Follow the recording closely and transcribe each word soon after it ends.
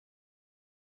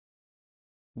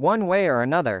One way or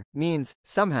another means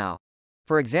somehow.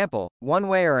 For example, one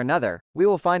way or another, we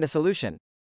will find a solution.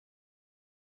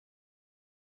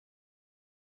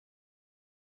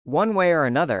 One way or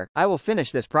another, I will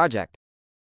finish this project.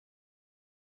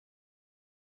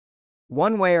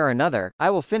 One way or another,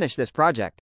 I will finish this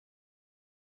project.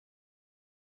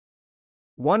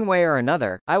 One way or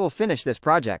another, I will finish this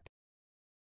project.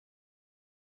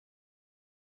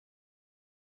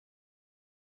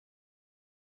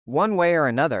 One way or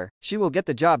another, she will get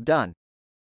the job done.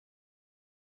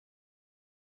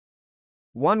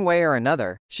 One way or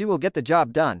another, she will get the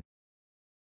job done.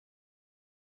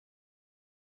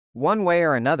 One way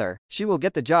or another, she will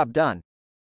get the job done.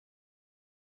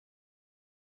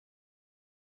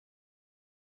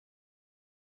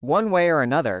 One way or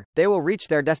another, they will reach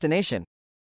their destination.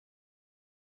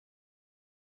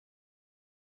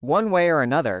 One way or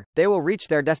another, they will reach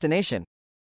their destination.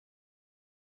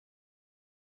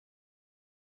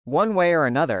 One way or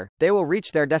another, they will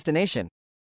reach their destination.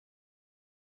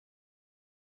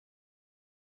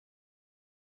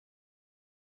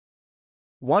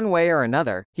 One way or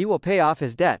another, he will pay off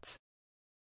his debts.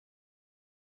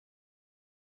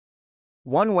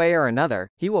 One way or another,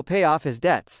 he will pay off his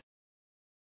debts.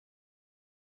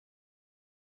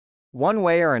 One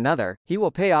way or another, he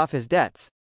will pay off his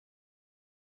debts.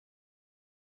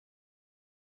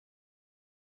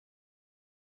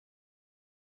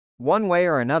 One way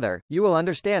or another, you will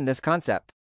understand this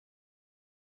concept.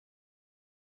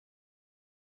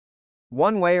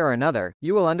 One way or another,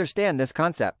 you will understand this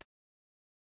concept.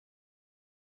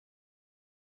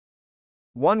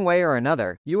 One way or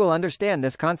another, you will understand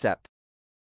this concept.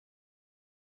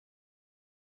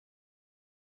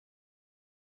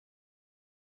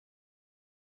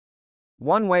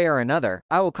 One way or another,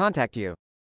 I will contact you.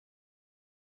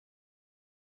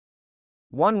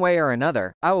 One way or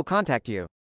another, I will contact you.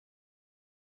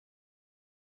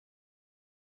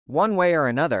 One way or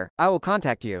another, I will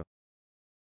contact you.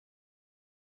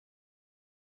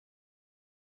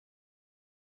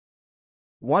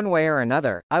 One way or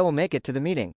another, I will make it to the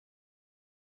meeting.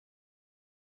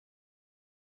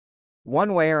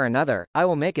 One way or another, I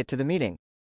will make it to the meeting.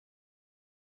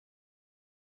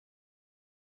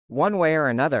 One way or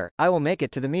another, I will make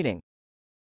it to the meeting.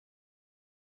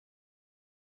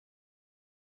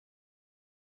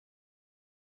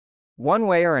 One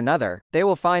way or another, they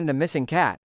will find the missing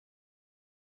cat.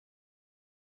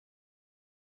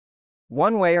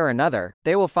 One way or another,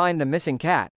 they will find the missing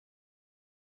cat.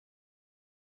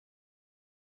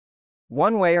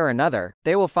 One way or another,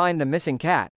 they will find the missing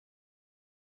cat.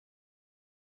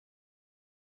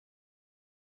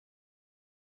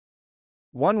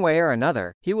 One way or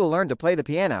another, he will learn to play the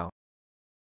piano.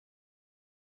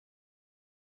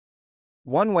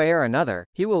 One way or another,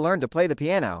 he will learn to play the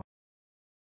piano.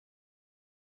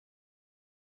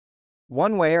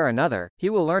 One way or another, he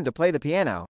will learn to play the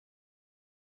piano.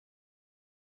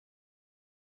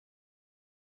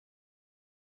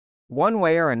 One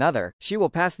way or another, she will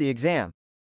pass the exam.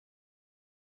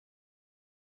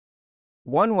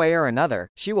 One way or another,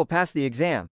 she will pass the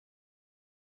exam.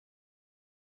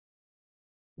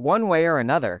 One way or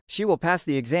another, she will pass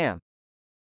the exam.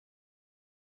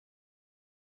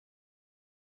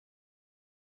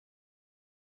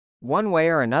 One way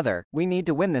or another, we need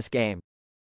to win this game.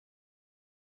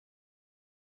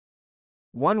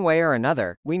 One way or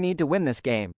another, we need to win this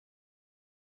game.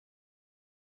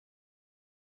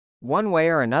 One way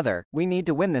or another, we need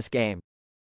to win this game.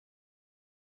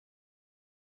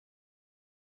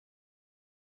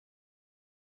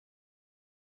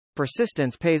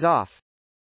 Persistence pays off.